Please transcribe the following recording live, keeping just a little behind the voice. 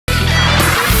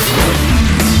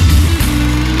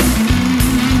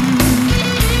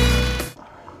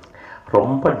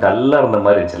ரொம்ப டல்லாக இருந்த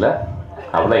மாதிரி இருந்துச்சுல,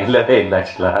 அவ்வளோ இல்லவே இல்லை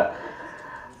ஆக்சுவலாக.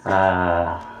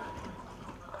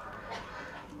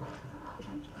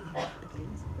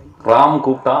 ராம்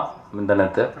கூப்பிட்டான் இந்த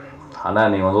நேரத்து,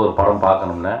 ஆனால் நீ வந்து ஒரு படம்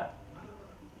பார்க்கணும்னு,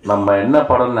 நம்ம என்ன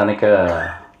படம்னு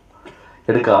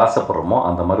எடுக்க ஆசைப்படுறோமோ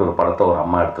அந்த மாதிரி ஒரு படத்தை ஒரு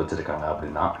அம்மா எடுத்து வச்சுருக்காங்க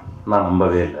அப்படின்னா நான்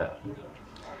நம்பவே இல்லை.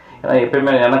 ஏன்னா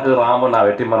எப்பயுமே எனக்கு ராம நான்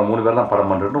வெற்றிமாறன் 3 பேர் தான் படம்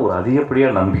பண்ணுறேன்னு ஒரு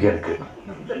அதிகப்படியாக நம்பிக்கை இருக்குது.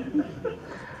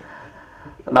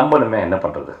 நம்பணுமே, என்ன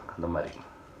பண்ணுறது, அந்த மாதிரி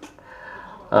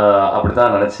அப்படி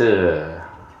தான் நினச்சி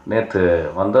நேற்று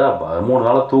வந்தால் 3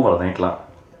 நாளாக தூங்கலை நைட்லாம்.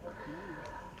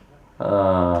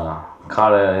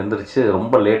 காலை எழுந்திரிச்சு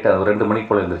ரொம்ப லேட்டாக 2 மணிக்கு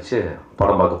போல் எழுந்திரிச்சு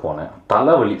படம் பார்க்க போனேன்.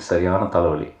 தலைவலி, சரியான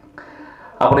தலைவலி.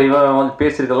 அப்புறம் இவன் வந்து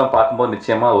பேசியிருக்கெல்லாம் பார்க்கும்போது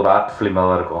நிச்சயமாக ஒரு ஆர்ட் ஃபிலிமாக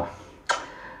தான் இருக்கும்.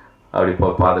 அப்படி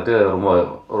பார்த்துட்டு ரொம்ப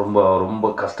ரொம்ப ரொம்ப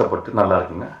கஷ்டப்பட்டு நல்லா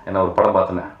இருக்குங்க. ஏன்னா ஒரு படம்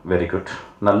பார்த்தேன், வெரி குட்,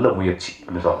 நல்ல முயற்சி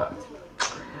அப்படின்னு சொல்கிறேன்.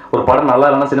 ஒரு படம் நல்லா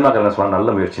இல்லைன்னா சினிமாக்காரங்க சொல்லுவாங்க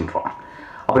நல்ல முயற்சின்றான்.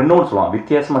 அப்புறம் இன்னொன்று சொல்லுவான்,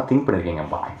 வித்தியாசமாக திங்க்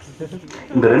பண்ணியிருக்கீங்கப்பா.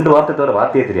 இந்த 2 வார்த்தை தவிர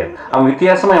வார்த்தையே தெரியாது. அவன்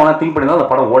வித்தியாசமாக எவனா திங்க் பண்ணியிருந்தா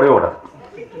அந்த படம் ஓடவே ஓடாது.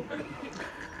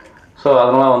 ஸோ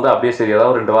அதனால் வந்து அப்படியே சரி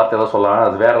ஏதாவது 2 வார்த்தை ஏதாவது சொல்லலாம்,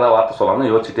 அது வேறு ஏதாவது வார்த்தை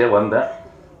சொல்லலாம்னு யோசிச்சுட்டே வந்தேன்.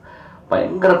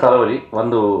 பயங்கர தலைவலி.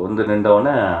 வந்து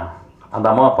நின்றவொடனே அந்த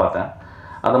அம்மாவை பார்த்தேன்.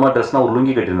 அந்த மாதிரி ட்ரெஸ்னால் ஒரு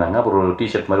லுங்கி கட்டியிருந்தாங்க, அப்புறம் ஒரு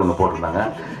டிஷர்ட் மாதிரி ஒன்று போட்டிருந்தாங்க.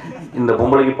 இந்த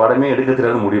பொம்பளைக்கு படமே எடுக்க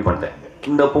தெரியாதுன்னு முடிவு பண்ணிட்டேன்.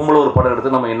 இந்த பொம்பளை ஒரு படம்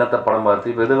எடுத்து நம்ம என்னத்தை படம் பார்த்து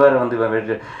இப்போ இது வேறு வந்து இவன்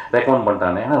ரெக்கமெண்ட்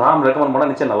பண்ணிட்டானே. ஏன்னா ராம் ரெக்கமெண்ட்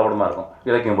பண்ணால் நிச்சயம் நல்ல படமாக இருக்கும்.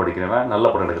 இலக்கியம் படிக்கிறவன், நல்ல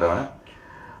படம் எடுக்கிறவன்.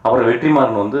 அப்புறம்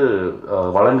வெற்றிமாறன் வந்து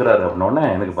வழங்குறாரு அப்படின்னோடனே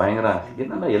எனக்கு பயங்கர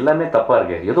என்னென்னா எல்லாமே தப்பாக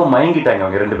இருக்கு. ஏதோ மயங்கிட்டாங்க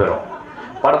அவங்க 2 பேரும்.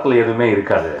 படத்தில் எதுவுமே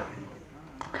இருக்காது,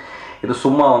 இது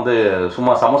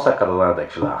சும்மா சமோசா கதை தான் அது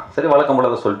ஆக்சுவலாக. சரி வழக்கம் போல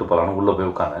அதை சொல்லிட்டு போகலான்னு உள்ளே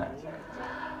போய் உட்காந்தேன்.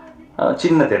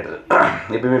 சின்ன தேட்டரு,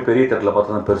 எப்பயுமே பெரிய தேட்டரில்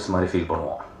பார்த்தா தான் பெருசு மாதிரி ஃபீல்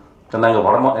பண்ணுவோம். நாங்கள்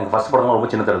எங்கள் ஃபஸ்ட் படமாக ரொம்ப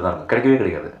சின்ன தேட்டர் தான் இருக்கும், கிடைக்கவே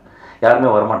கிடைக்காது,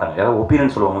 யாருமே வரமாட்டாங்க. யாராவது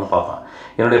ஒப்பீனியன் சொல்லுவாங்கன்னு பார்ப்பேன்.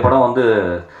 என்னுடைய படம் வந்து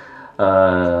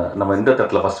நம்ம இந்த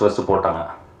தேட்டரில் ஃபஸ்ட்டு போட்டாங்க.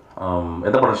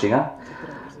 எந்த படம் வச்சிங்க?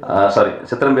 சாரி,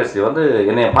 சித்திரம் பேசி வந்து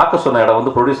என்னை பார்க்க சொன்ன இடம்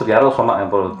வந்து ப்ரொடியூசர் யாரோ சொன்னான்,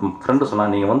 இப்போ ஃப்ரெண்டு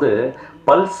சொன்னான், நீங்கள் வந்து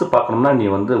பல்ஸ் பார்க்கணும்னா நீ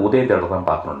வந்து உதயம் தேட்டர் தான்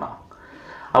பார்க்கணுன்னா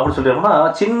அப்படி சொல்லிட்டோம்னா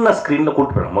சின்ன ஸ்க்ரீனில்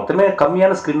கூப்பிட்டு போயிடும். மொத்தமே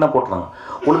கம்மியான ஸ்க்ரீன் தான் போட்டுருந்தாங்க.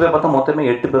 உள்ள போய் பார்த்தா மொத்தமே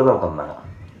 8 பேர் தான் உட்காந்தாங்க.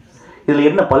 இதில்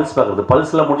என்ன பல்ஸ் பார்க்குறது?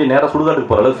 பல்ஸ்லாம் முடிஞ்சு நேராக சுடுகாட்டுக்கு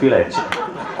போகிற அளவுக்கு ஃபீல் ஆயிடுச்சு.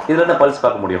 இதில் என்ன பல்ஸ்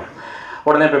பார்க்க முடியும்?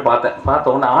 உடனே போய்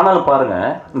பார்த்த உடனே ஆனாலும்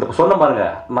பாருங்கள், இந்த சொன்ன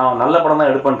பாருங்கள், நான் நல்ல படம்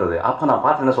தான் எடுப்பேன்றது. அப்போ நான்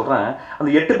பார்த்து என்ன சொல்கிறேன், அந்த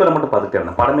 8 பேரை மட்டும் பார்த்துட்டே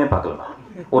இருந்தேன். படமே பார்க்கல.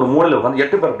 ஒரு மூலையில் உட்காந்து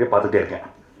 8 பேர் அப்படியே பார்த்துட்டே இருக்கேன்.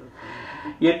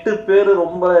 8 பேர்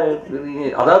ரொம்ப,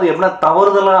 அதாவது எப்படின்னா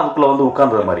தவறுதெல்லாம் அதுக்குள்ளே வந்து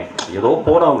உட்கார்ந்த மாதிரி. ஏதோ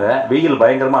போனவங்க, வெயில்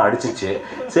பயங்கரமாக அடிச்சிச்சு,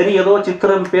 சரி ஏதோ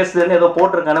சித்திரம் பேசுதுன்னு ஏதோ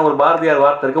போட்டிருக்கானே, ஒரு பாரதியார்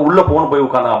வார்த்தை இருக்கு, உள்ளே போய்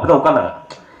உட்காந்தாங்க. அப்படி தான் உட்காந்தாங்க.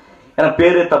 ஏன்னா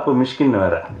பேரே தப்பு, மிஷ்கின்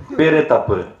வேறு, பேரே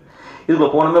தப்பு.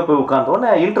 இதுக்குள்ளே போனமே போய் உட்காந்தோடனே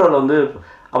இன்ட்ரோவில் வந்து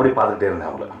அப்படி பார்த்துக்கிட்டே இருந்தேன்.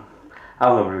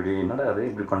 அவங்க இப்படி என்னடா அது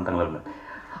இப்படி பண்ணிட்டாங்களே.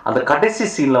 அந்த கடைசி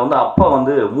சீனில் வந்து அப்பா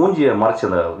வந்து மூஞ்சியை மறைச்சி,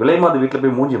 அந்த விலைமாது வீட்டில்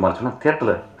போய் மூஞ்சியை மறைச்சோன்னா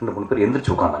தேட்டரில் 2-3 பேர்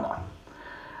எந்திரிச்சு உட்காந்தாங்க.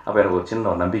 அப்போ எனக்கு ஒரு சின்ன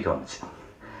ஒரு நம்பிக்கை வந்துச்சு.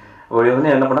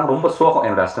 வந்து என்ன பண்ணால் ரொம்ப சோகம்,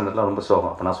 என்னோடய அசிஸ்டண்ட்லாம் ரொம்ப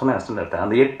சோகம். அப்போ நான் சொன்னேன் அசிஸ்டண்ட்டை,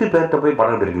 அந்த 8 பேர்கிட்ட போய்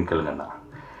படம் எப்படி இருக்குன்னு கேளுங்கண்ணா.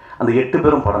 அந்த 8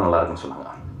 பேரும் படம் நல்லா இருக்குன்னு சொன்னாங்க.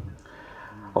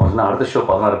 அவங்க சொன்னால் அடுத்த ஷோ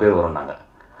 16 பேர் வரும்னாங்க.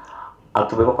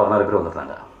 அடுத்த பேர் 16 பேர்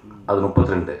வந்துட்டாங்க. அது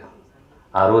 32,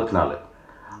 64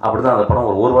 அப்படி தான் அந்த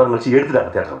படம் ஒரு வாரம் கழிச்சு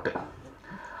எடுத்துட்டாங்க தேட்டரை விட்டு.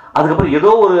 அதுக்கப்புறம்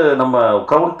ஏதோ ஒரு நம்ம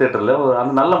க்ரௌட் தேட்டரில்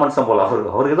அந்த நல்ல மனுஷன் போல்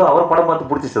அவர் ஏதோ அவர் படம் பார்த்து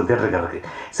பிடிச்சிச்சு அந்த தேட்டருக்காருக்கு.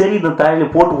 சரி இந்த தாயில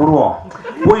போட்டு விடுவோம்,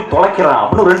 போய் தொலைக்கிறான்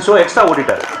அப்படின்னு 2 ஷோ எக்ஸ்ட்ரா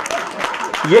ஓட்டிட்டார்.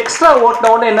 எக்ஸ்ட்ரா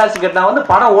ஓட்டின உடனே என்னாச்சு கேட்டால் வந்து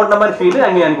படம் ஓட்டின மாதிரி ஃபீல்.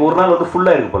 அங்கே எனக்கு ஒரு நாள் வந்து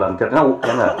ஃபுல்லாக இருக்கு போல அந்த தேட்டர்னா.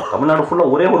 ஏங்க தமிழ்நாடு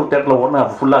ஃபுல்லாக ஒரே ஒரு தேட்டரில் ஓடினா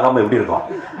ஃபுல்லாகாமல் எப்படி இருக்கும்?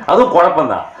 அதுவும்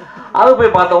குழப்பம்தான். அது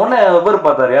போய் பார்த்த உடனே இவர்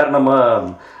பார்த்தார், யார் நம்ம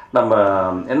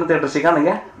என்ன தேட்டர்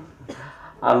சிக்கானுங்க,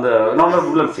 அந்த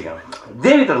புல்லட் சிக்கான்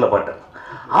தேவி தேட்டரில் பாட்டார்.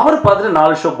 அவர் பார்த்துட்டு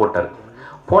 4 ஷோ போட்டார்.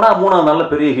 போனால் 3ஆவது நாளில்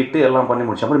பெரிய ஹிட்டு எல்லாம் பண்ணி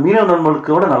முடிச்சோம். அப்புறம் மீனவ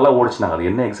நண்பர்களுக்கு கூட நல்லா ஓடிச்சுனாங்க. அது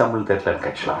என்ன எக்ஸாம்பிள் தேட்டரில் இருக்கு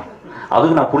ஆக்சுவலாக.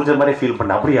 அதுக்கு நான் புரிஞ்ச மாதிரி ஃபீல்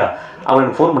பண்ணேன். அப்படியா, அவர்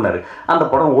எனக்கு ஃபோன் பண்ணார். அந்த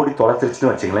படம் ஓடி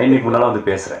தொலைச்சிருச்சுன்னு வச்சுங்களேன். இன்றைக்கி முன்னால் வந்து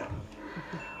பேசுகிறேன்.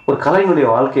 ஒரு கலைஞனுடைய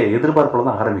வாழ்க்கையை எதிர்பார்ப்பில்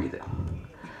தான் ஆரம்பிக்குது.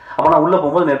 அப்போ நான் உள்ளே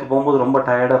போகும்போது, நேற்று போகும்போது ரொம்ப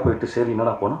டயர்டாக போயிட்டு சரி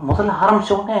என்னடா போனேன். முதல்ல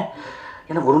ஆரம்பித்தோடனே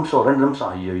எனக்கு 1 நிமிஷம் 2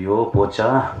 நிமிஷம் ஐயோ போச்சா.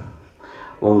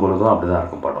 உங்களுக்கும் அப்படி தான்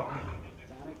இருக்கும்.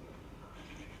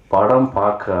 படம்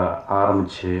பார்க்க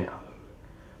ஆரம்பித்து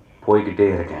போய்கிட்டே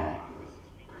இருக்கேன்.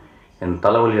 என்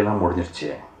தலைவலியெல்லாம் முடிஞ்சிருச்சு.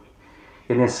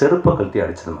 என்னை செருப்பை கழட்டி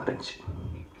அடித்தது மாதிரி இருந்துச்சு.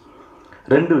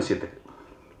 2 விஷயத்துக்கு.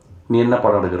 நீ என்ன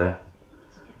படம் எடுக்கிற?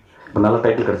 இப்போ நல்ல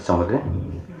டைட்டில் கிடச்சிச்சா உனக்கு?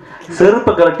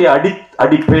 செருப்பை கழட்டி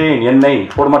அடிப்பேன் என்னை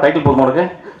போடுமா, டைட்டில் போடுமா உனக்கு?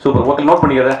 Super, okay, note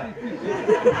பண்ணிக்கிறத.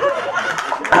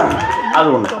 அது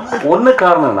ஒன்று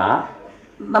காரணம்னா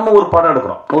நம்ம ஒரு படம்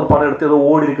எடுக்கிறோம். ஒரு படம் எடுத்து ஏதோ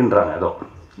ஓடி இருக்குன்றாங்க. ஏதோ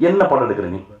என்ன படம் எடுக்கிற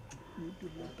நீ?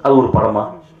 அது ஒரு படமா?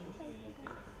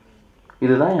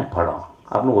 இதுதான் என் படம்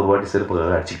அப்படின்னு ஒரு வாட்டி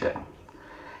செருப்புகளை அடிச்சுக்கிட்டேன்.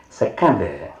 செகண்டு,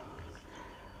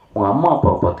 உங்கள் அம்மா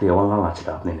அப்பாவை பார்த்து எவ்வளோ நாள்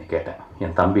ஆச்சுடா அப்படின்னு கேட்டேன்.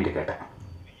 என் தம்பிகிட்ட கேட்டேன்.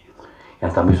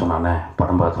 என் தம்பி சொன்னானே,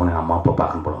 படம் பார்த்தோன்னே அம்மா அப்பா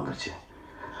பார்க்கணும் போல வந்துருச்சு.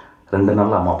 2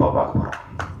 நாளில் அம்மா அப்பா பார்க்க போகிறோம்.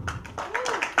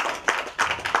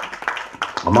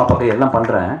 அம்மா அப்பாவுக்கு எல்லாம்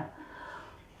பண்ணுறேன்,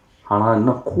 ஆனால்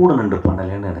இன்னும் கூட நின்று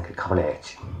பண்ணலேன்னு எனக்கு கவலை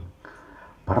ஆயிடுச்சு.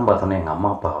 படம் பார்த்தோன்னே எங்கள்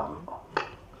அம்மா அப்பா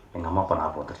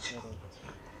ஞாபகம் வந்துருச்சு.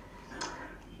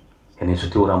 என்னை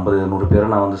சுற்றி ஒரு 50-100 பேரை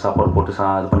நான் வந்து சாப்பாடு போட்டு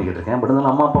இது பண்ணிக்கிட்டு இருக்கேன். பட்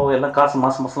இருந்தாலும் அம்மா அப்பாவை எல்லாம் காசு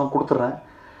மாதம் கொடுத்துட்றேன்,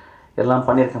 எல்லாம்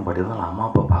பண்ணியிருக்கேன். பட் இருந்தாலும் அம்மா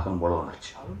அப்பா பார்க்கணும் போல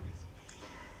வந்துருச்சு.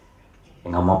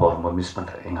 எங்கள் அம்மா அப்பாவை ரொம்ப மிஸ்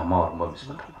பண்ணுறேன். எங்கள் அம்மாவை ரொம்ப மிஸ்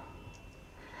பண்ணுறேன்.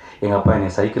 எங்கள் அப்பா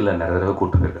என்னை சைக்கிளில் நிறைய தடவை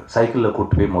கூப்பிட்டு போயிருக்காரு. சைக்கிளில்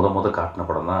கூப்பிட்டு போய் முத காட்டின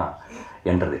படம் தான்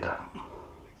என்ட்ரு தி ட்ராகன்.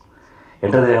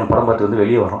 என்ட்ரு தி ட்ராகன் படம் பார்த்து வந்து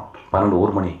வெளியே வரோம்.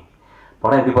 12-1 மணி.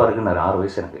 படம் எப்படிப்பா இருக்குன்னு 6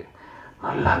 வயசு எனக்கு.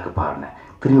 நல்லா இருக்குது பாருன்னேன்.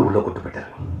 திரும்பி உள்ளே கூப்பிட்டு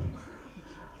போயிட்டார்.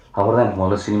 அவர் தான் எனக்கு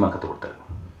முதல்ல சினிமா கற்றுக் கொடுத்தாரு.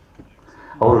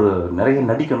 அவர் நிறைய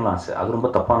நடிக்கணும்னு ஆசை, அது ரொம்ப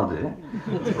தப்பானது.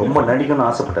 ரொம்ப நடிக்கணும்னு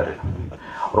ஆசைப்பட்டார்.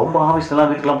 ரொம்ப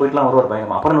ஆஃபீஸ்லாம் வீட்டுலாம் போயிட்டுலாம் வருவார்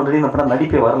பயங்கரமாக. அப்புறம் திடீர்னு என்ன பண்ணால்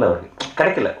நடிப்பே வரல அவருக்கு,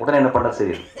 கிடைக்கல. உடனே என்ன பண்ணால்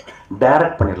சரி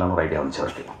டைரக்ட் பண்ணிடலாம்னு ஒரு ஐடியா வந்துச்சு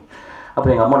அவருக்கு.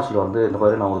 அப்புறம் எங்கள் அம்மா சொல்ல வந்து, இந்த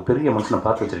மாதிரி நான் ஒரு பெரிய மனுஷனை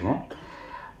பார்த்து வச்சுருக்கேன்,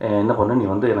 என்ன பண்ணு நீ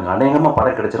வந்து எனக்கு அநேகமாக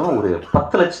படம் கிடைச்சிடும், ஒரு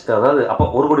 10 லட்சம், அதாவது அப்போ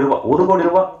 1 கோடி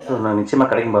ரூபா நான் நிச்சயமாக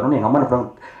கிடைக்கும் பாருன்னு எங்கள் அம்மா என்ன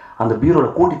பண்ணாங்க, அந்த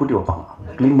பீரோவில் கூட்டி வைப்பாங்க,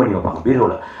 க்ளீன் பண்ணி வைப்பாங்க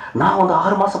பீரோவில். நான் வந்து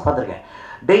 6 மாதம் பார்த்துருக்கேன்.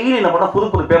 டெய்லி என்ன பண்ணால்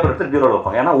புது பேப்பர் எடுத்து பீரோவில்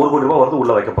வைப்பாங்க. ஏன்னா 1 கோடி ரூபா வருது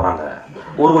உள்ளே வைக்க போகிறாங்க.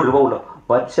 1 கோடி ரூபா உள்ள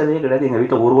வச்சதே கிடையாது. எங்கள்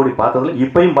வீட்டில் 1 கோடி பார்த்ததில்லை,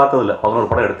 இப்பயும் பார்த்ததில்லை. 11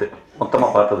 படம் எடுத்து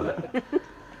மொத்தமாக பார்த்ததில்லை.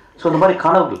 ஸோ இந்த மாதிரி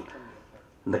கனவுகள்,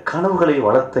 இந்த கனவுகளை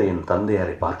வளர்த்த என்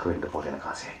தந்தையாரை பார்க்க வேண்டும் போது எனக்கு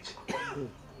ஆசையாயிடுச்சு.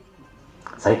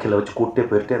 சைக்கிளில் வச்சு கூப்பிட்டே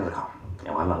போயிட்டே இருக்கான்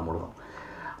என் வாழ்நாள் முழுதும்.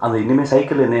 அந்த இனிமேல்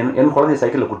சைக்கிளில் என் குழந்தைய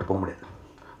சைக்கிளில் கூப்பிட்டு போக முடியாது.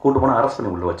 கூப்பிட்டு போனால் அரெஸ்ட்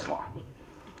பண்ணி உள்ளே வச்சுருவான்.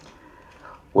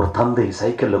 ஒரு தந்தை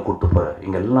சைக்கிளில் கூப்பிட்டு போகிற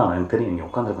இங்கே எல்லாம் எனக்கு தெரியும். இங்கே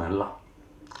உட்காந்துருக்கேன்,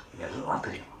 எல்லாம்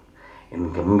தெரியும்.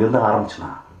 இங்கேருந்து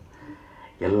ஆரம்பிச்சுனா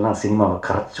எல்லாம் சினிமாவை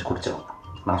கரைச்சி குடித்தவங்க.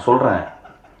 நான் சொல்கிறேன்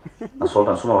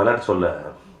சும்மா விளையாட்டு சொல்ல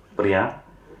Priya.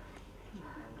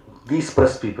 These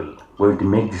press people going to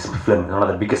make this film one of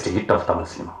the biggest hit of Tamil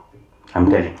cinema. I'm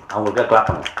telling. அவங்களுக்காக கிளாப்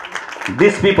பண்ணுங்க.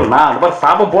 These people, நான் அந்த மாதிரி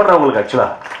சாபம் போடுறேன் உங்களுக்கு.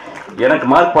 ஆக்சுவலாக எனக்கு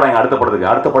மார்க் போடுறாங்க அடுத்த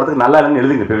படத்துக்கு நல்லா இல்லைன்னு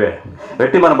எழுதுங்க. இப்போவே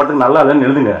வெற்றிமாறன் படத்துக்கு நல்லா இல்லைன்னு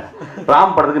எழுதுங்க,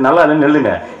 ராம் படத்துக்கு நல்லா இல்லைன்னு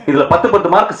எழுதுங்க. இதில்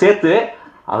 10 மார்க் சேர்த்து,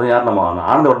 அது யார் நம்ம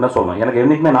ஆனந்த உடனே சொல்லணும். எனக்கு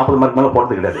என்றைக்குமே 40 மார்க் மேலே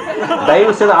போடுறது கிடையாது.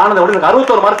 தயவு செய்து ஆனந்த உடனே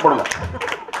 61 மார்க் போடுங்க.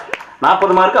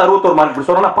 40 மார்க் 61 மார்க் இப்படி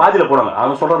சொல்கிறேன்னா பாதியில் போடுங்க.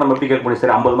 அவன் சொல்கிறேன் நம்ம எப்படி கேட்க முடியும்,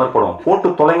 சரி 50 மார்க் போடுவோம், போட்டு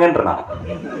தொலைங்கன்ற. நான்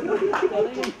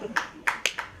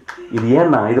இது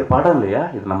ஏன்னா இது படம் இல்லையா,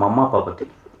 இது நம்ம அம்மா அப்பா பற்றி,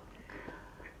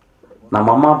 நம்ம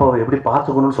அம்மா அப்பாவை எப்படி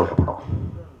பார்த்துக்கணும்னு சொல்கிற படம்.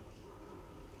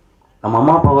 நம்ம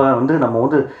அம்மா அப்பாவை வந்து நம்ம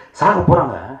வந்து சாக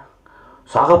போகிறாங்க,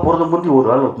 சாக போகிறது முந்தி ஒரு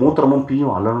ஆள் மூத்திரமும்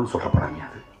பீயும் அல்லணும்னு சொல்கிற படமே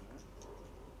அது.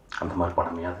 அந்த மாதிரி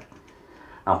படமே அது.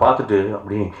 நான் பார்த்துட்டு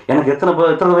அப்படி எனக்கு எத்தனை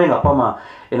தடவை எங்கள் அப்பா அம்மா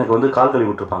எனக்கு வந்து கால் கழுவி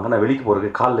விட்டுருப்பாங்க. நான் வெளிக்கு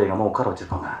போகிறதுக்கு காலில் எங்கள் அம்மா உட்கார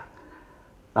வச்சுருப்பாங்க.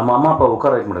 நம்ம அம்மா அப்பா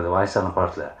உட்கார வைக்க முடியாது வயசான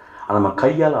படத்தில். அது நம்ம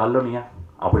கையால் அல்லணியா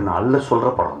அப்படின்னு அல்ல சொல்கிற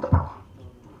படம் அந்த படம்.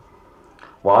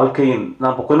 வாழ்க்கையின்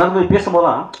நான் இப்போ கொஞ்ச நேரம் போய்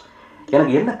பேசும்போதுதான்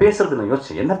எனக்கு என்ன பேசுறது நான்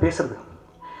யோசிச்சேன். என்ன பேசுறது,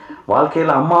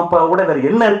 வாழ்க்கையில் அம்மா அப்பா கூட வேறு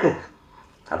என்ன இருக்குது.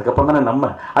 அதுக்கப்புறம் தானே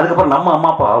அதுக்கப்புறம் நம்ம அம்மா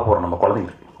அப்பா ஆக போகிறோம் நம்ம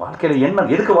குழந்தைங்களுக்கு. வாழ்க்கையில் என்ன,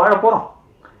 எதுக்கு வாழ போகிறோம்.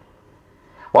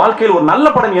 வாழ்க்கையில் ஒரு நல்ல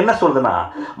படம் என்ன சொல்லுதுன்னா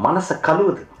மனசை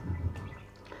கழுவுது.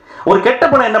 ஒரு கெட்ட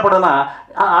படம் என்ன படம்னா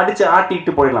அடிச்சு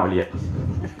ஆட்டிட்டு போயிடலாம் வெளியே.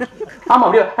 ஆமாம்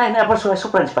அப்படியே என்ன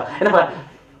சூப்பராக இருந்துச்சுப்பா என்னப்பா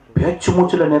பேச்சு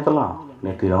மூச்சில்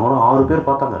நேற்று அவங்களும் 6 பேர்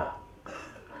பார்த்தாங்க.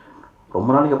 ரொம்ப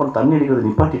நாளைக்கு அப்புறம் தண்ணி அடிக்கிறது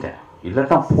நிப்பாட்டிட்டேன்,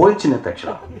 இல்லைன்னா போயிடுச்சு. நேற்று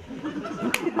ஆக்சுவலாக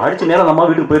அடிச்சு நேரம் நம்ம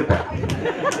வீட்டுக்கு போயிருப்பேன்,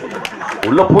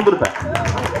 உள்ள பூந்துருப்பேன்,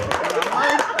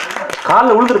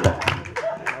 காலில் விழுந்திருப்பேன்.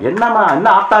 என்னம்மா என்ன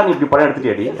ஆத்தா நீ இப்படி படம்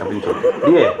எடுத்துட்டியாடி அப்படின்னு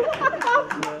சொல்லி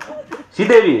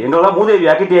ஸ்ரீதேவி எங்களெல்லாம் மூதேவி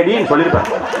ஆக்கிட்டியாடின்னு சொல்லியிருப்பேன்.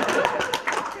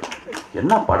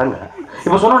 என்ன படங்க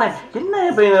இப்போ சொன்னோன்னே என்ன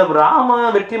இப்போ ராம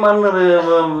வெற்றிமான்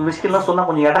மிஸ்கின்லாம் சொன்னால்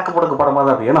கொஞ்சம் இடக்க முடக்க படமாக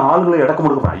தான் இருக்கு. ஏன்னா ஆளுங்களும் இடக்க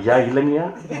முடுக்க ஐயா இல்லைங்கய்யா,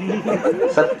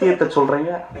 சத்தியத்தை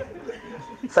சொல்கிறேங்க,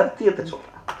 சத்தியத்தை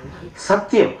சொல்கிறேன்.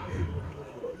 சத்தியம்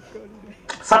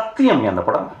சத்தியம் அந்த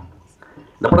படம்,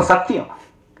 இந்த படம் சத்தியம்.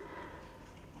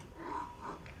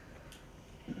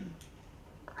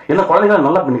 என்ன குழந்தைங்களாம்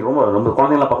நல்லா இன்னைக்கு ரொம்ப நம்ம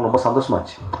குழந்தைங்களாம் பார்க்க ரொம்ப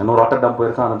சந்தோஷமாச்சு. இன்னொரு வாட்டர் டேம்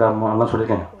போயிருக்கான், அந்த டேம் எல்லாம்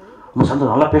சொல்லியிருக்கேன். ரொம்ப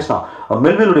சந்தோஷம், நல்லா பேசினான்.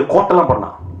 மெல்விலுடைய கோட்டெல்லாம்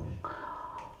பண்ணான்.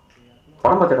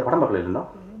 படம் பார்க்கல இல்லைன்னா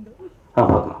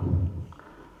பார்க்கலாம்.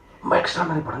 ரொம்ப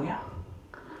எக்ஸ்ட்ரானரி படங்க.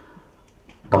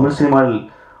 தமிழ் சினிமாவில்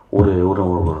ஒரு ஒரு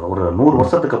ஒரு 100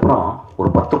 வருஷத்துக்கு அப்புறம் ஒரு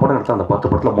 10 படம் எடுத்தால் அந்த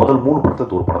 10 படத்தில் முதல் 3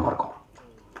 படத்துக்கு ஒரு படமாக இருக்கும்.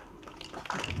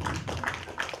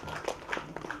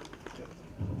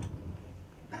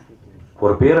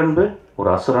 ஒரு பேரன்பு, ஒரு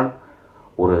அசுரன்,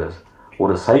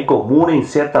 ஒரு சைக்கோ,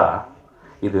 3ஐயும் சேர்த்தா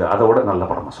இது அதை விட நல்ல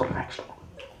படமாக சொல்கிறேன். ஆக்சுவலாக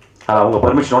அவங்க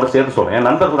பர்மிஷனோட சேர்த்து சொல்கிறேன். என்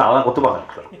நண்பர்கள் அதெல்லாம் ஒத்துப்பாங்க.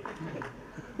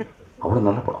 அவ்வளோ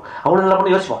நல்ல படம், அவ்வளோ நல்ல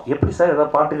படம். யோசிப்போம் எப்படி சார்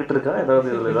ஏதாவது பாட்டுக்கிட்டு இருக்கா, ஏதாவது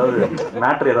இதில் ஏதாவது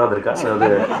மேட்ரு ஏதாவது இருக்கா,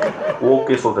 ஏதாவது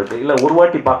ஓகே சொல்கிறதுக்கு, இல்லை ஒரு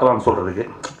வாட்டி பார்க்கலாம்னு சொல்கிறதுக்கு.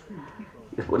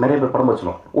 நிறைய பேர் படம்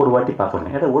வச்சுக்கணும், ஒரு வாட்டி பார்க்கணும்.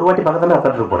 ஏன்னா ஒரு வாட்டி பார்க்க தானே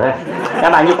பார்த்துட்டு போகிறேன்.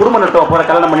 ஏன்னா அங்கே குடும்பம் நட்டோம் போகிற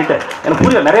கல்யாணம் பண்ணிட்டு எனக்கு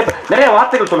புரியல. நிறைய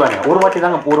வார்த்தைகள் சொல்லுவாங்க. ஒரு வாட்டி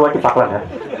தாங்க, ஒரு வாட்டி பார்க்கலாங்க.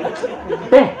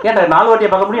 ஏன்டா 4 வாட்டியை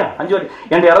பார்க்க முடியும், 5 வாட்டி?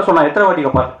 என்கிட்ட யாரோ சொன்னா எத்தனை வாட்டி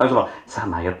பார்த்து சொல்லுவோம் சார்.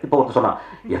 நான் இப்போ ஒருத்தர் சொன்னா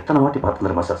எத்தனை வாட்டி பார்த்து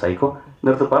தருமா சார், சைக்கோ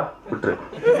நிறுத்துப்பா விட்டுரு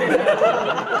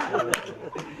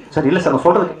சார். இல்லை சார் நான்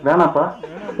சொல்றதுக்கு வேணாப்பா,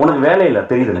 உனக்கு வேலை இல்லை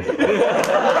தெரியுது எனக்கு.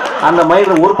 அந்த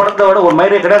மயிர் ஒரு படத்தை விட ஒரு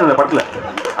மயிரே கிடையாது அந்த படத்தில்.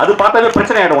 அது பார்த்தாவே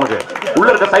பிரச்சனை ஆகிடும் உனக்கு. உள்ள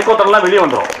இருக்க சைக்கோத்தரெல்லாம் வெளியே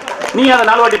வந்துடும். நீ அதை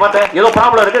 4 வாட்டி பார்த்த, ஏதோ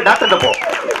ப்ராப்ளம் இருக்கு, டாக்டர்கிட்ட போ.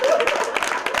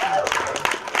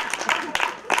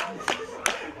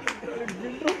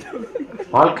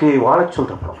 வாழ்க்கையை வாழச்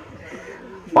சொல்ற படம்.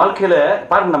 வாழ்க்கையில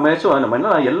பாருங்க, நம்ம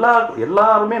என்ன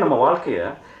எல்லாருமே நம்ம வாழ்க்கையை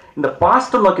இந்த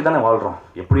பாஸ்ட் நோக்கி தானே வாழ்றோம்.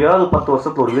 எப்படியாவது 10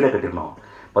 வருஷத்துல ஒரு வீடை கட்டிடணும்,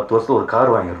 10 வருஷத்துல ஒரு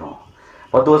கார் வாங்கிடணும்,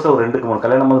 10 வருஷம் ஒரு 2-3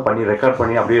 கல்யாணம் பண்ணி ரெக்கார்ட்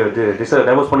பண்ணி அப்படியே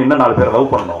டைவர்ஸ் பண்ணி இன்னும் 4 பேர்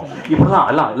லவ் பண்ணணும். இப்படிலாம்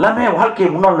எல்லாமே வாழ்க்கையை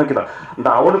முன்னால் நோக்கி தான். இந்த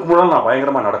அவனுக்கு முன்னால் நான்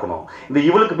பயங்கரமாக நடக்கணும், இந்த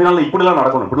இவளுக்கு பின்னால் இப்படிலாம்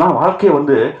நடக்கணும். இப்படிலாம் வாழ்க்கையை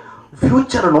வந்து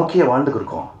ஃபியூச்சரை நோக்கியே வாழ்ந்துக்கு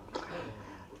இருக்கோம்.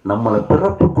 நம்மளை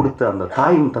பிறப்பு கொடுத்த அந்த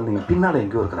தாயும் தந்தையும் பின்னால்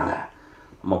எங்கேயோ இருக்கிறாங்க,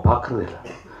 நம்ம பார்க்குறதே இல்லை.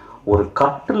 ஒரு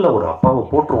கட்டில் ஒரு அப்பாவை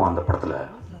போட்டுருவோம் அந்த படத்தில்,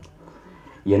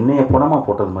 என்னைய பணமாக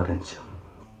போட்டது மாதிரி இருந்துச்சு.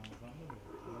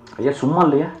 ஐயா சும்மா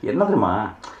இல்லையா, என்ன தெரியுமா,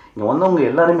 இங்கே வந்தவங்க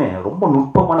எல்லாருமே ரொம்ப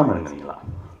நுட்பமான மனிதங்களா,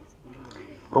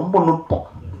 ரொம்ப நுட்பம்.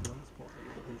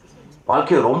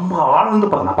 வாழ்க்கையை ரொம்ப ஆழ்ந்து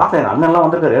பார்க்க. நான் பார்த்தேன், அண்ணன்லாம்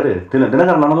வந்திருக்காரு, யாரு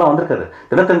தினகரன் அண்ணன்லாம் வந்திருக்காரு,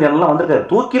 தினத்தந்தி அண்ணன்லாம் வந்திருக்காரு.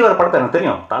 தூக்கிடுவார் படத்தை, எனக்கு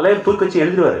தெரியும், தலையில் தூக்கி வச்சு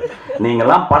எழுதிடுவார்.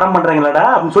 நீங்கள்லாம் படம் பண்ணுறீங்களாடா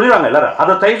அப்படின்னு சொல்லிடுவாங்க எல்லாரும்.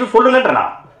 அதை தயவு சொல்லுங்கன்றேண்ணா.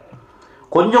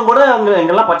 கொஞ்சம் கூட அவங்க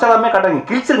எங்கெல்லாம் பச்சாதாரமே காட்டுறாங்க,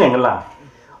 கிழிச்சிருங்க எங்கெல்லாம்.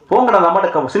 போங்கடா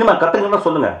நம்மகிட்ட சினிமா கற்றுங்கன்னா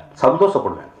சொல்லுங்கள்,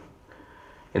 சந்தோஷப்படுவேன்.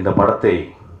 இந்த படத்தை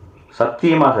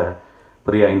சத்தியமாக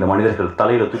பிரியா இந்த மனிதர்கள்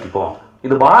தலையில் தூக்கி போவாங்க.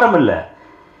 இது பாரம் இல்லை,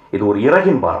 இது ஒரு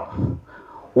இறகின் பாரம்,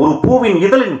 ஒரு பூவின்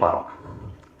இதழின் பாரம்.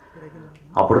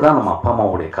 அப்படிதான் நம்ம அப்பா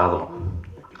அம்மாவுடைய காதலும்.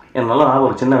 என்னால் நான்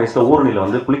ஒரு சின்ன வயசில் ஊரணியில்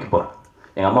வந்து குளிக்க போகிறேன்,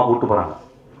 எங்கள் அம்மா கூப்பிட்டு போகிறாங்க.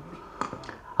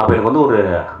 அப்போ எனக்கு வந்து ஒரு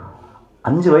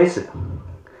 5 வயசு.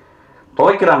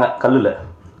 துவைக்கிறாங்க கல்லில்,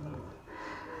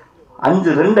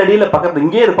 2 அடியில் பக்கத்தில்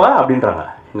இங்கே இருப்பா அப்படின்றாங்க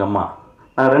எங்கள் அம்மா.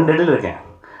 நான் 2 அடியில் இருக்கேன்.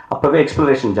 அப்போவே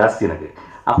எக்ஸ்ப்ளரேஷன் ஜாஸ்தி எனக்கு.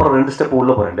 அப்புறம் 2 ஸ்டெப்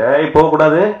உள்ளே போகிறேன், டேய்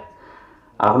போகக்கூடாது.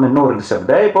 அவன் இன்னும் 2 ஸ்டெப்,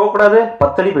 டேய் போகக்கூடாது.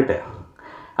 10 அடி போயிட்டேன்.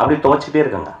 அப்படியே துவைச்சிக்கிட்டே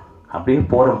இருக்காங்க. அப்படியே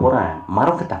போகிறேன்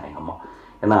மறந்துட்டாங்க எங்கள் அம்மா.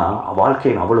 ஏன்னா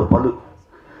வாழ்க்கையின் அவ்வளோ பழு.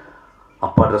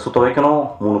 அப்பா ட்ரெஸ்ஸு துவைக்கணும்,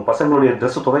 3 பசங்களுடைய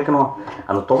ட்ரெஸ்ஸு துவைக்கணும்.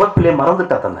 அந்த துவைப்பிலே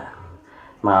மறந்துட்டா தானே.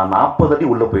 நான் 40 அடி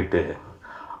உள்ளே போயிட்டு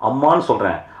அம்மான்னு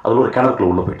சொல்கிறேன், அதில் ஒரு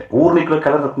கிணறுக்குள்ள உள்ளே போயிட்டேன். ஊர்னிக்குள்ள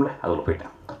கிணறு இருக்கும்ல, அதில்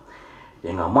போயிட்டேன்.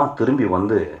 எங்கள் அம்மா திரும்பி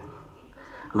வந்து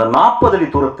அந்த 40 அடி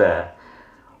தூரத்தை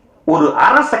ஒரு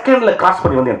அரை செகண்டில் கிராஸ்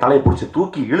பண்ணி வந்து என் தலையை பிடிச்சி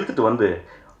தூக்கி இழுத்துட்டு வந்து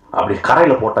அப்படி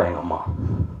கரையில் போட்டான் எங்கள் அம்மா.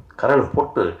 கரையில்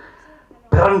போட்டு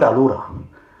பிறண்டு அழுகுறான்.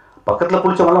 பக்கத்தில்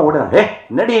குளிச்சவங்களாம் ஓடுறாங்க,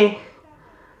 என்னடி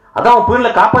அதான்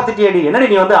புயலில் காப்பாற்றிட்டியாடி, என்னடி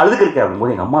நீ வந்து அழுதுக்கு இருக்க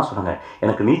அப்படிங்கும்போது எங்கள் அம்மா சொன்னாங்க,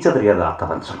 எனக்கு நீச்சல் தெரியாது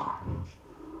ஆத்தாதான்னு சொன்னான்.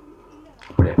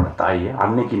 அப்படியேப்பட தாயை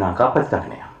அன்னைக்கு நான்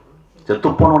காப்பாற்றிட்டாங்கண்ணே, செத்து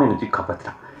போனவனே என்னை தூக்கி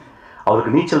காப்பாற்றிட்டான்.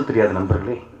 அவருக்கு நீச்சல் தெரியாது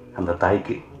நண்பர்களே. அந்த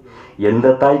தாய்க்கு, எந்த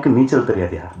தாய்க்கு நீச்சல்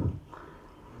தெரியாதியா?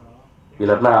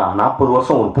 இல்லைன்னா 40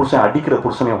 வருஷம் ஒரு புருஷன் அடிக்கிற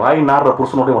புருஷனை, வாய் நாடுற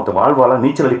புருஷனோடைய ஒருத்தர் வாழ்வாளா,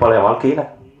 நீச்சல் அடிப்பாளைய வாழ்க்கையில்?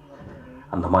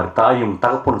 அந்த மாதிரி தாயும்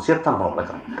தகப்பனும் சேர்த்தா நம்ம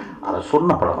வளர்க்குறேன். அதை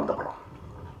சொன்ன படம் அந்த படம்.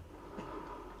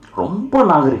 ரொம்ப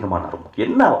நாகரிகமான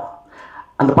என்ன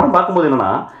அந்த படம் பார்க்கும்போது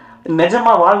என்னன்னா,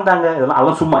 நிஜமா வாழ்ந்தாங்க இதெல்லாம்.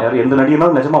 அதெல்லாம் சும்மா, யார் எந்த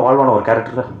நடிகனாலும் நிஜமா வாழ்வான ஒரு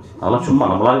கேரக்டர், அதெல்லாம் சும்மா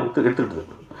நம்மளால எடுத்துக்கிட்டு.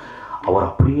 அவர்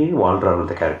அப்படியே வாழ்றாரு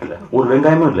அந்த கேரக்டரில், ஒரு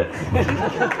வெங்காயமும் இல்லை.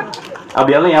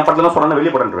 அப்படியெல்லாம் என் படத்துலாம் சொன்னா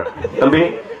வெளியே படன்றேன், தம்பி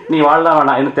நீ வாழலாம்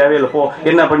வேணாம், எனக்கு தேவையில்லை, போ.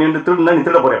 என்ன பண்ணி திருடுனா நீ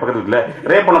திருட போறியா, பக்கத்து வீட்டில்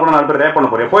ரேப் பண்ண போனால் 4 பேர் ரேப் பண்ண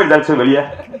போறியா, போய் டான்ஸ் வெளியே.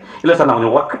 இல்லை சார் நான்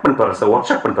கொஞ்சம் ஒர்க் பண்ணிட்டு வரேன் சார், ஒர்க்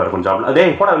ஷாப் பண்ணிட்டு வரேன் கொஞ்சம், அதே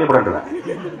போட வெளியே படன்றேன்.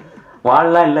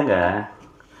 வாழலாம் இல்லைங்க,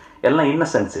 எல்லாம்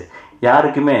இன்னசென்ஸு.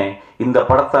 யாருக்குமே இந்த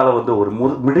படத்தால் வந்து ஒரு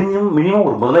மினிமம்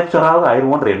ஒரு முதலமைச்சராவது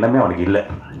ஆயிடுவோன்ற எண்ணமே அவனுக்கு இல்லை.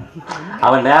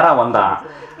 அவன் நேராக வந்தான்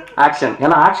ஆக்ஷன்,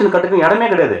 ஏன்னா ஆக்ஷன் கட்டுக்கு இடமே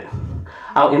கிடையாது.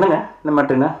 அவன் என்னங்க என்ன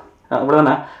மாட்டேங்க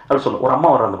இவ்வளோதானே அப்படி சொல்ல. ஒரு அம்மா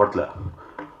வர்ற அந்த படத்தில்,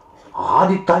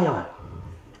 ஆதித்தாய் அவன்.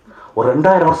 ஒரு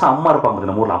 2000 வருஷம் அம்மா இருப்பாங்க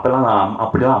நம்ம ஊரில். அப்போல்லாம்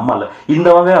அப்படிலாம் அம்மா இல்லை, இந்த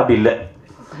வகை அப்படி இல்லை.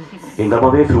 எங்கள்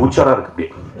அம்மாவே ஃபியூச்சராக இருக்குது அப்படி.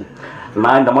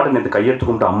 நான் இந்த மாதிரி நேற்று கையெடுத்து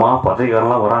கும்பிட்டு, அம்மா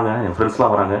பத்திரிக்காரெலாம் வராங்க, என்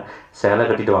ஃப்ரெண்ட்ஸ்லாம் வராங்க, சேலை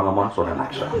கட்டிட்டு வாங்கம்மான்னு சொல்கிறேன்.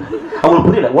 அவங்களுக்கு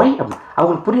புரியல, ஒய் அப்படி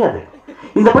அவங்களுக்கு புரியாது.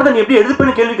 இந்த படத்தை நீ எப்படி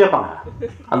எடுப்பேன்னு கேள்வி கேட்பாங்க.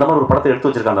 அந்த மாதிரி ஒரு படத்தை எடுத்து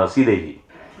வச்சிருக்காங்க அந்த சீதேவி.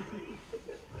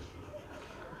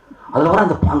 அதில் வர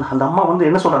அந்த அம்மா வந்து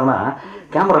என்ன சொல்கிறாங்கன்னா,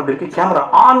 கேமரா எப்படி இருக்கு, camera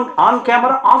on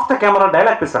camera of the camera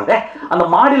dialogue பேசுகிறாங்க. அந்த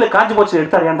மாடியில் காஞ்சி போச்சு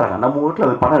எடுத்தாரியான்றாங்க. நம்ம வீட்டில்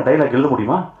அது படம் டைலாக் எழுத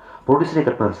முடியுமா? ப்ரொடியூசரே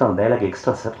கட் பண்ண சார் அந்த டைலாக்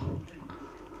எக்ஸ்ட்ரா சார்.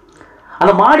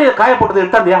 அந்த மாடியில் காய போட்டது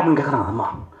எடுத்தாந்தியா அப்படின்னு கேட்குறான். அம்மா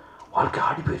வாழ்க்கை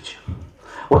ஆடி போயிடுச்சு.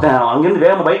 ஒருத்தன் அங்கேருந்து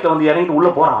வேகமாக பைக்கில் வந்து இறங்கிட்டு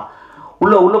உள்ளே போகிறான்.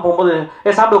 உள்ளே போகும்போது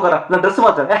சாப்பிட உட்கார நான் ட்ரெஸ்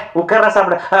மாற்ற உட்கார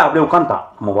சாப்பிட அப்படியே உட்காந்துட்டான்.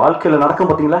 நம்ம வாழ்க்கையில் நடக்கும்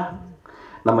பார்த்தீங்களா,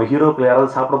 நம்ம ஹீரோக்கள்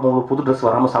யாராவது சாப்பிட போகும்போது புது ட்ரெஸ்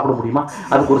வராமல் சாப்பிட முடியுமா?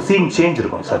 அதுக்கு ஒரு சீன் சேஞ்ச்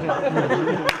இருக்கும் சார்.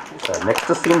 சார்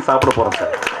நெக்ஸ்ட் சீன் சாப்பிட போகிறோம்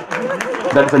sir.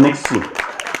 That is the next scene.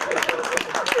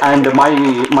 And my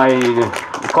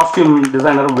costume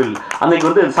designer will அன்றைக்கி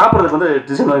வந்து சாப்பிட்றதுக்கு வந்து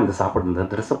டிசைனர் இந்த இந்த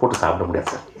ட்ரெஸ்ஸை போட்டு சாப்பிட முடியாது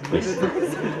சார் ப்ளீஸ்.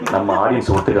 நம்ம ஆடியன்ஸ்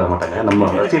ஒத்துக்க மாட்டாங்க, நம்ம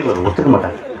ரசிகர்கள் ஒத்துக்க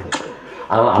மாட்டாங்க.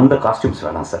 அதனால் அந்த காஸ்டியூம்ஸ்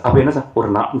வேணாம் சார். அப்போ என்ன சார்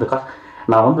இந்த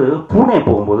நான் வந்து பூனே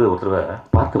போகும்போது ஒருத்தர்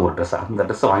பார்த்து ஒரு ட்ரெஸ்ஸாக அந்த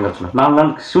ட்ரெஸ்ஸை வாங்கி வச்சுனேன். 4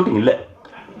 நாள் ஷூட்டிங் இல்லை.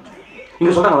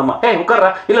 இங்கே சொல்கிறாங்க அம்மா உட்காரா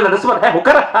இல்லை நான் ட்ரெஸ் பண்ண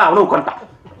உட்கார அவனும் உட்காந்துட்டான்.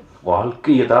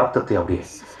 வாழ்க்கை யதார்த்தத்தை அப்படியே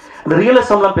இந்த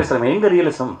ரியலிசம்லாம் பேசுகிறேன். எங்கே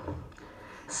ரியலிசம்?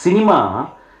 சினிமா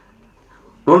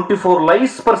 24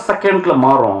 லைஃப்ஸ் per செகண்டில்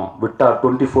மாறும், விட்டால்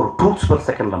 24 ட்ரூத்ஸ் per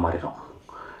செகண்டில் மாறிடும்.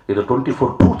 இது 24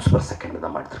 ட்ரூத்ஸ் per செகண்ட்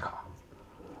தான் எடுத்திருக்கான்.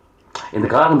 இந்த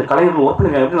கலைஞர்கள் ஒர்க்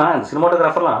பண்ணி எப்படின்னா, இந்த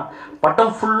சினிமாட்டோகிராஃபர்லாம்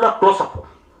படம் ஃபுல்லாக க்ளோஸ் அப்.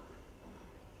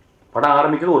 படம்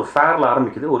ஆரம்பிக்குது, ஒரு ஃபேரில்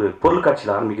ஆரம்பிக்குது, ஒரு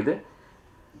பொருட்காட்சியில் ஆரம்பிக்குது.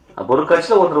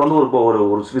 பொருட்காட்சியில் ஒருத்தர் வந்து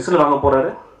ஒரு விசில் வாங்க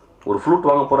போகிறாரு, ஒரு ஃப்ளூட்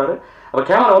வாங்க போகிறாரு. அப்போ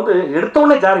கேமரா வந்து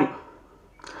எடுத்தோடனே ஜாரிங்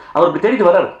அவர் இப்படி தேடிட்டு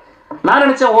வர்றாரு. நான்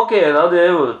நினச்சேன் ஓகே, அதாவது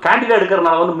கேண்டிடேட்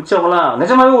எடுக்கிறனால வந்து மிச்சவங்களாம்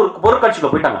நிஜமாகவே ஒரு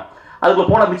பொருட்காட்சியில் போயிட்டாங்க. அதுக்குள்ளே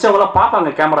போன மிச்சவங்களாம் பார்ப்பாங்க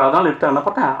கேமரா, அதனால எடுத்தாங்க.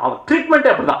 பார்த்தேன் அவன்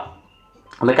ட்ரீட்மெண்ட்டே அப்படி தான்.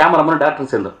 அந்த கேமராமேன்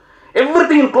டேரக்டர் சேர்ந்து every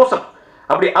thing in close up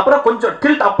அப்படி. அப்புறம் கொஞ்சம்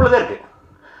டில்ட் அப்பில் தான் இருக்குது.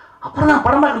 அப்புறம் நான்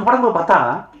படங்களை பார்த்தா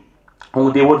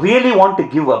அவங்க they would really want to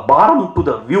give a பாரம் to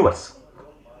the viewers.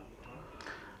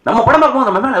 நம்ம படம் பார்க்கும்போது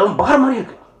நம்ம மேலே பாரம் மாதிரி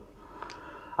இருக்கு.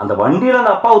 அந்த வண்டியில்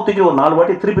அந்த அப்பா ஊற்றிக்கு ஒரு 4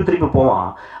 வாட்டி திருப்பி போவான்.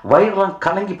 வயிறுலாம்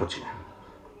கலங்கி போச்சுங்க.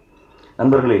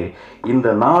 நண்பர்களே, இந்த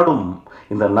நாடும்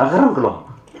இந்த நகரங்களும்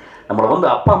நம்மளை வந்து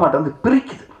அப்பா அம்மாட்ட வந்து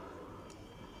பிரிக்குது.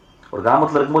 ஒரு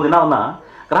கிராமத்தில் இருக்கும்போது என்ன ஆகுனா,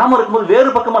 கிராமம் இருக்கும்போது வேறு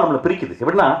பக்கமாக நம்மளை பிரிக்குது.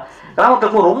 எப்படின்னா, கிராமத்தில்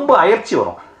இருக்கும்போது ரொம்ப அயற்சி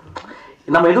வரும்.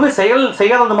 நம்ம எதுவுமே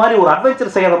செய்யாத மாதிரி ஒரு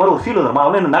அட்வென்ச்சர் செய்யாத மாதிரி ஒரு ஃபீல் வந்துடும்.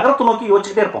 அவன் இந்த நகரத்தை நோக்கி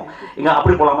யோசிச்சுட்டே இருப்போம். இங்கே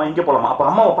அப்படி போகலாமா, இங்கே போகலாமா. அப்போ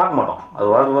அம்மாவை பார்க்க மாட்டோம்.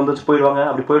 அது வந்துச்சு போயிடுவாங்க,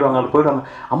 அப்படி போயிடுவாங்க.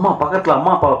 அம்மா பக்கத்தில்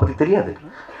அம்மா அப்பாவை பற்றி தெரியாது.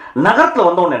 நகரத்தில்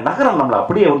வந்தோடனே நகரம் நம்மளை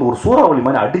அப்படியே வந்து ஒரு சூறாவளி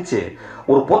மாதிரி அடித்து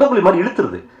ஒரு புதக்குழி மாதிரி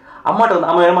இழுத்துருது. அம்மாட்ட வந்து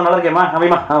அம்மா ஏமா நல்லா இருக்கேம்மா,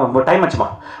 அவையம்மா டைம் ஆச்சுமா,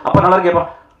 அப்பா நல்லா இருக்கேப்பா.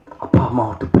 அப்பா அம்மா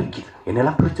விட்டு பிரிக்குது.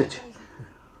 என்னெல்லாம் பிரிச்சிருச்சு.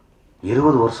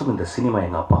 20 வருஷம் இந்த சினிமா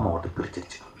எங்கள் அப்பா அம்மா விட்டு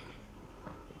பிரிச்சிருச்சு.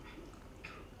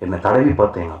 என்னை தடவி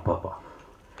பார்த்தேன் எங்கள் அப்பா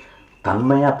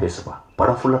தன்மையாக பேசுப்பா,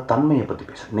 படம் ஃபுல்லாக தன்மையை பற்றி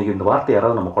பேச. இன்றைக்கி இந்த வார்த்தை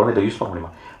யாராவது நம்ம குழந்தைகிட்ட யூஸ் பண்ண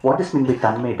முடியுமா? வாட் இஸ் மீன் பை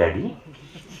தன்மை டாடி?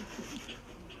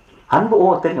 அன்பு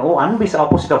தெரியும். அன்பு is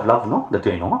opposite of love, know that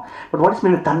you know. But what is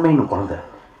mean தன்மைன்னு குழந்தை?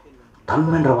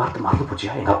 தன்மைன்ற வார்த்தை மறந்து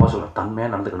போச்சியா? எங்கள் அப்பா சொல்ல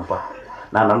தன்மையாக நடந்துக்கணுப்பா.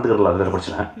 நான் நடந்துக்கிறதில்ல, அது வேறு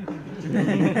பிரச்சனை.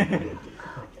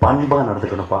 பண்பாக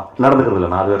நடந்துக்கிறதில்ல,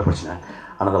 நான் அது வேறு பிரச்சனை.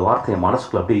 ஆனால் அந்த வார்த்தை என்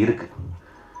மனசுக்குள்ள அப்படியே இருக்குது.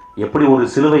 எப்படி ஒரு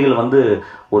சிலுவையில் வந்து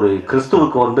ஒரு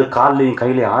கிறிஸ்துவுக்கு வந்து கால்லையும்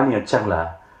கையிலையும் ஆணி அடிச்சாங்களா,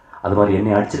 அது மாதிரி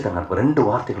என்னை அடிச்சிருக்காங்க. 2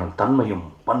 வார்த்தைகளும் தன்மையும்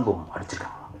பண்பும்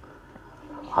அடிச்சிருக்காங்க.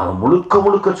 அதை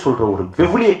முழுக்க சொல்கிற ஒரு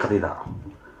வெவ்ளிய கதை தான்.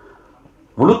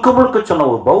 முழுக்க சொன்ன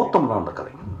ஒரு பௌத்தம் தான் அந்த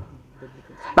கதை.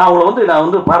 நான்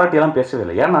வந்து பாராட்டியெல்லாம் பேசவே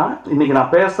இல்லை. ஏன்னா இன்னைக்கு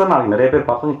நான் பேசுகிறேன், நாளைக்கு நிறைய பேர்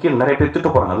பார்ப்பாங்க, கீழே நிறைய பேர் திட்டு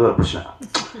போகிறாங்க, அது ஒரு பிரச்சனை.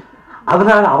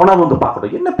 அதனால அவனாவது வந்து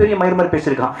பார்க்கட்டும். என்ன பெரிய மயிர் மாதிரி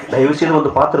பேசியிருக்கான், தயவு செய்து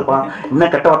வந்து பார்த்துருப்பான்.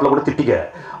 இன்னும் கெட்ட வார்த்தையில் கூட திட்டிக்க,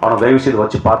 அவனை தயவு செய்து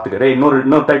வச்சு பார்த்துக்க.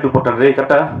 இன்னொரு டைட்டில் போட்டான்,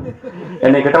 கெட்ட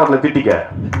என்னை கெட்ட வார்த்தையில் திட்டிக்க,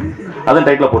 அதான்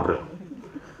டைட்டில் போட்டுரு.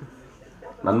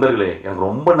 நண்பர்களே, எனக்கு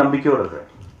ரொம்ப நம்பிக்கையோடு இருக்கேன்.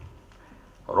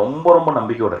 ரொம்ப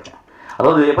நம்பிக்கையோடு இருக்கேன்.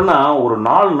 அதாவது எப்படின்னா, ஒரு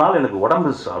 4 நாள் எனக்கு உடம்பு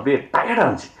அப்படியே டயர்டாக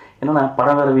இருந்துச்சு. என்னன்னா,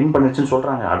 படம் வேறு வின் பண்ணிடுச்சுன்னு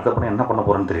சொல்கிறாங்க. அடுத்த படம் என்ன பண்ண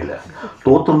போகிறேன்னு தெரியல.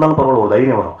 தோற்றுருந்தாலும் பரவாயில்ல, ஒரு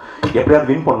தைரியம் வரும், எப்படியாவது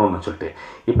வின் பண்ணணும்னு சொல்லிட்டு.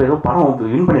 இப்போ ஏதோ படம்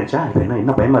வின் பண்ணிடுச்சா, இப்போ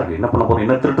என்ன பயமாக இருக்குது, என்ன பண்ண போகிறோம்,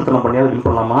 என்ன திருட்டுத்தனம் பண்ணியாவது வின்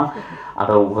பண்ணலாமா,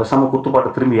 அதை விஷமாக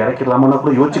குத்துப்பாட்டை திரும்பி இறக்கிடலாமான்னு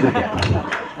கூட யோசிச்சுருக்கேன்.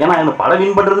 ஏன்னா இந்த படம்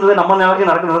வின் பண்ணுறது நம்ம நிலைக்கு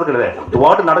நடக்கிறது கிடையாது,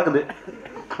 வாட்டு நடக்குது.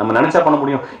 நம்ம நினச்சா பண்ண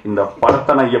முடியும். இந்த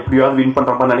படத்தை நான் எப்படியாவது வின்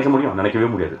பண்ணுறப்ப நினைக்க முடியும்? நினைக்கவே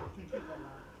முடியாது.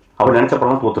 அப்படி நினச்ச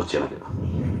படம் தான் தோற்றுருச்சு. எனக்கு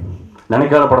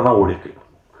நினைக்காத படம் தான் ஓடி இருக்கு.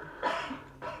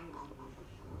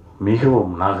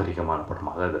 மிகவும் நாகரிகமான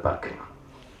படமாக இதை பார்க்கிறேன்.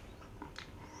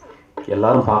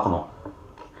 எல்லாரும் பார்க்கணும்.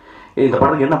 இந்த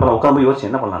படத்துக்கு என்ன பண்ணலாம், உட்காந்து யோசிச்சு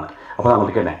என்ன பண்ணலான்னு. அப்போ தான்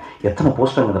அவங்களுக்கு கேட்டேன், எத்தனை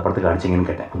போஸ்டர் இந்த படத்துக்கு அடிச்சிங்கன்னு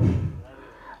கேட்டேன்.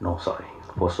 நோ சாரி,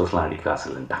 போஸ்டர்ஸ்லாம் அடிக்க காசு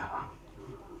இல்லைன்ட்டாங்க.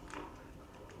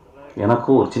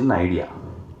 எனக்கும் ஒரு சின்ன ஐடியா.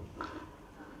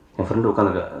 என் ஃப்ரெண்டு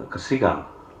உட்காந்து ஸ்ரீகாந்த்,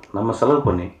 நம்ம செலவு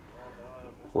பண்ணி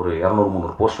ஒரு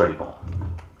 200-300 போஸ்டர் அடிப்போம்.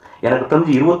 எனக்கு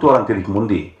தெரிஞ்சு 21ஆம் தேதிக்கு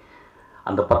முந்தி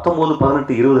அந்த 19,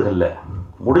 18, 20களில்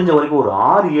முடிஞ்ச வரைக்கும் ஒரு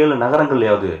 6-7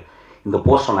 நகரங்கள்லையாவது இந்த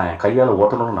போஸ்டரை நான் கையால்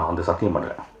ஓட்டணும்னு நான் வந்து சத்தியம்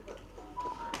பண்ணுறேன்.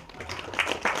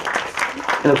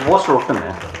 எனக்கு போஸ்டர்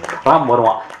ஒட்டுனேன். ராம்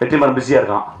வருவான், வெற்றிமாறன் பிஸியாக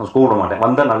இருக்கான், நான் ஸ்கூல் விட மாட்டேன்,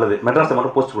 வந்தால் நல்லது, மெட்ராஸில்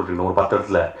மட்டும் போஸ்ட் கொடுத்துருக்கணும் ஒரு 10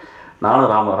 இடத்துல. நானும்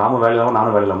வேலை இல்லாமல்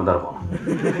நானும் வேலை இல்லாமல் தான் இருப்போம்.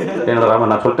 என்னோட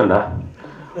ராமன் நான் சொல்லிட்டேன்டா,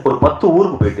 ஒரு 10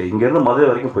 ஊருக்கு போயிட்டு இங்கேருந்து மதுரை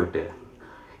வரைக்கும் போயிட்டு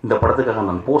இந்த படத்துக்காக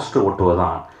நான் போஸ்டர்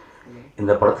ஒட்டுவதான்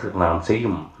இந்த படத்துக்கு நான்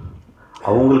செய்யும்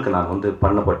அவங்களுக்கு நான் வந்து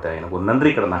பண்ணப்பட்ட எனக்கு ஒரு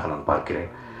நன்றி கடனாக நான் பார்க்கிறேன்.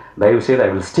 தயவுசெய்து I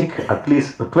will stick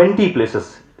at least 20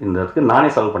 places இந்த இடத்துக்கு நானே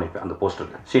செலவு பண்ணிப்பேன் அந்த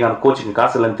போஸ்டருக்கு. ஸ்ரீகாந்த் கோச்சிங்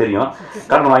காசு இல்லைன்னு தெரியும்,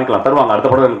 கடன் வாங்கிக்கலாம், தருவாங்க, அடுத்த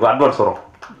படம் எனக்கு அட்வான்ஸ் வரும்.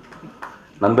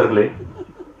 நண்பர்களே,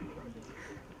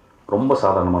 ரொம்ப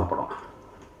சாதாரணமான படம்.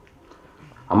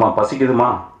 அம்மா பசிக்குதுமா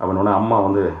அப்படின்னோடனே அம்மா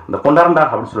வந்து இந்த கொண்டாரண்டா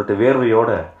அப்படின்னு சொல்லிட்டு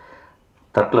வேர்வையோட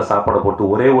தட்டில் சாப்பாடை போட்டு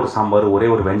ஒரே ஒரு சாம்பார் ஒரே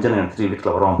ஒரு வெஞ்சனை எடுத்துகிட்டு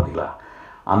வீட்டில் வருவான் பார்த்தீங்களா,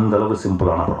 அந்தளவு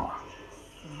சிம்பிளான படம்.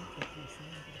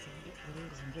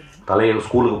 தலையை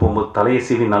ஸ்கூலுக்கு போகும்போது தலையை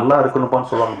சீவி நல்லா இருக்கணுப்பான்னு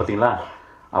சொல்லுவாங்க பார்த்தீங்களா,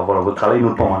 அவ்வளவு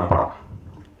கலைநுட்பமான படம்.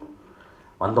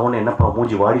 வந்தவொடனே என்னப்பா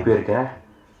மூஞ்சி வாடி போயிருக்க,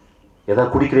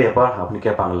 எதாவது குடிக்கிறியப்பா அப்படின்னு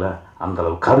கேட்பாங்கல்ல,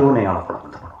 அந்தளவு கருணையான படம்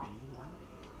இந்த படம்.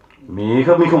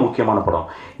 மிக மிக முக்கியமான படம்.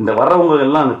 இந்த வர்றவங்க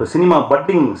எல்லாம் இப்போ சினிமா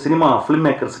பட்டிங் சினிமா ஃபிலிம்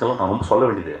மேக்கர்ஸ்க்கெல்லாம் நான் ரொம்ப சொல்ல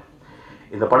வேண்டியது,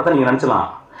 இந்த படத்தை நீங்கள் நினச்சலாம்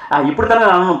இப்படி தானே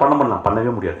நானும்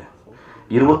பண்ணவே முடியாது.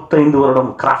 25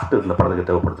 வருடம் கிராஃப்ட் இந்த படத்துக்கு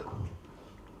தேவைப்படுது.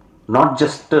 நாட்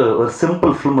ஜஸ்ட் ஒரு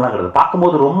சிம்பிள் ஃபிலிம்லாம் கிடையாது,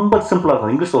 பார்க்கும்போது ரொம்ப சிம்பிளாக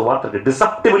இருக்கும். இங்கிலீஷ் ஒரு வார்த்தை இருக்குது,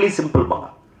 டிசப்டிவ்லி சிம்பிள் பாங்க.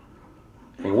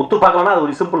 நீங்கள் ஒத்து பார்க்கலன்னா அது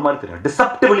ஒரு சிம்பிள் மாதிரி தெரியும்,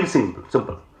 டிசப்டிவ்லி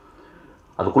சிம்பிள்.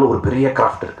 அதுக்குள்ளே ஒரு பெரிய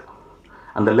கிராஃப்ட் இருக்குது.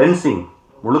 அந்த லென்சிங்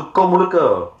முழுக்க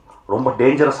ரொம்ப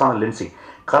டேஞ்சரஸான லென்சிங்.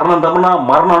 கர்ணம் தமிழ்னா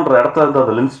மரணன்ற இடத்துல இருந்து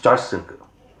அந்த லென்ஸ் சாய்ஸ் இருக்குது.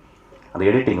 அந்த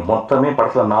எடிட்டிங் மொத்தமே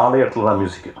படத்தில் 4 இடத்துல தான்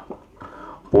மியூசிக்கு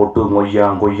போட்டு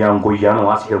கொய்யான்னு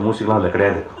வாசிக்கிற மியூசிக்லாம் அதில்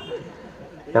கிடையாது.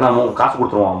 ஏன்னா காசு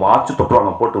கொடுத்துருவான், வாட்ச்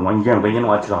தொட்டுருவாங்க, போட்டு வையன்னு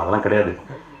வாட்சிடுவாங்க, அதெல்லாம் கிடையாது.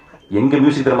 எங்கே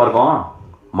மியூசிக் திறமா இருக்கும்,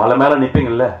 மலை மேலே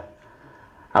நிற்பீங்கள்ல,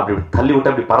 அப்படி தள்ளி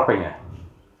விட்டு அப்படி பறப்பீங்க,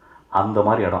 அந்த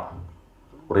மாதிரி இடம்.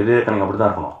 ஒரு இதே கணக்கு அப்படி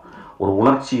தான் இருக்கணும். ஒரு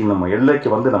உணர்ச்சி நம்ம எல்லைக்கு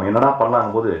வந்து நம்ம என்னடா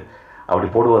பண்ணலாங்கும் போது அப்படி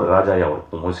போடுவார் ராஜாயா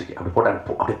ஒரு மியூசிக், அப்படி போட்டு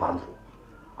அப்படியே பறந்து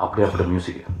அப்படி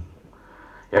மியூசிக்.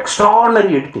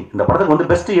 Extraordinary editing. இந்த படத்துக்கு வந்து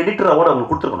பெஸ்ட் எடிட்டர் அவார்டு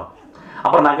அவங்களுக்கு கொடுத்துருக்கணும்.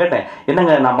 அப்புறம் நான் கேட்டேன்,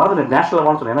 என்னங்க நான் மறந்து நேஷனல்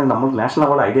அவார்டு சொன்னேன். எனக்கு நம்மளுக்கு நேஷனல்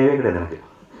அவார்டு ஐடியாவே கிடையாது.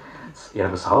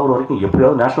 எனக்கு சாகுற வரைக்கும்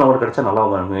எப்படியாவது நேஷனல் அவார்டு கிடைச்சா நல்லா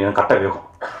எனக்கு கட்ட வேகும்,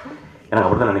 எனக்கு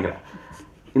அப்படி தான் நினைக்கிறேன்.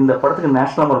 இந்த படத்துக்கு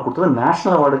நேஷனல் அவார்டு கொடுத்தது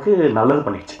நேஷனல் அவார்டுக்கு நல்லது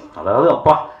பண்ணிடுச்சு. அதாவது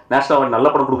அப்பா நேஷனல் அவார்டு நல்ல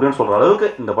படம் கொடுக்குறேன்னு சொல்கிற அளவுக்கு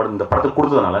இந்த படத்துக்கு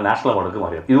கொடுத்ததுனால நேஷனல் அவார்டுக்கு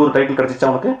மாறியது. இது ஒரு டைட்டில் கிடச்சிச்சா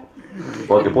அவனுக்கு,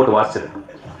 ஓகே போட்டு வாசிச்சிரு.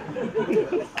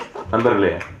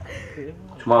 நண்பர்களே,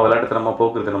 சும்மா விளையாட்டுத்தனமாக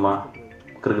போக்குறத்தனமா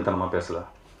கிறுக்குத்தனமாக பேசல.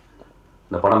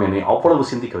 இந்த படம் என்னை அவ்வளவு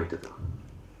சிந்திக்க வைத்தது,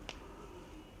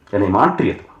 என்னை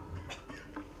மாற்றியது.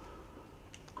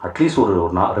 அட்லீஸ்ட் ஒரு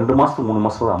 2 மாதத்துக்கு 3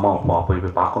 மாதத்துக்கு அம்மா அப்பா போய்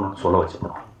பார்க்கணுன்னு சொல்ல வச்ச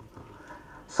படம்.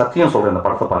 சத்தியம் சொல்கிறேன், இந்த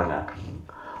படத்தை பாருங்கள்,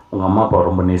 உங்கள் அம்மா அப்பா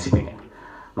ரொம்ப நேசிப்பீங்க.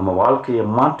 நம்ம வாழ்க்கையை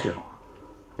மாற்றிடும்.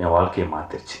 என் வாழ்க்கையை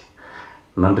மாற்றிடுச்சு.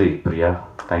 நன்றி Priya,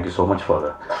 thank you so much for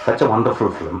such a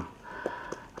wonderful film.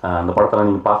 அந்த படத்தில்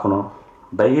நீங்கள் பார்க்கணும்,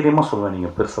 தைரியமாக சொல்லுவேன்.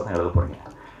 நீங்கள் பெருசாக தான் எழுத போகிறீங்க.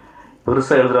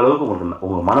 பெருசாக எழுதுகிற அளவுக்கு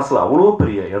உங்கள் மனசில் அவ்வளோ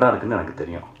பெரிய இடம் இருக்குதுன்னு எனக்கு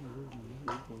தெரியும்.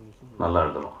 நல்லா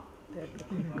எழுதணும்.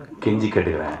 கெஞ்சி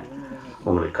கேட்டுக்கிறேன்,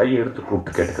 உங்களை கையை எடுத்து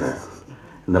கூப்பிட்டு கேட்டுக்கிறேன்,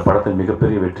 இந்த படத்தை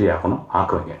மிகப்பெரிய வெற்றி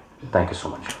ஆக்குவீங்க. Thank you so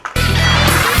much.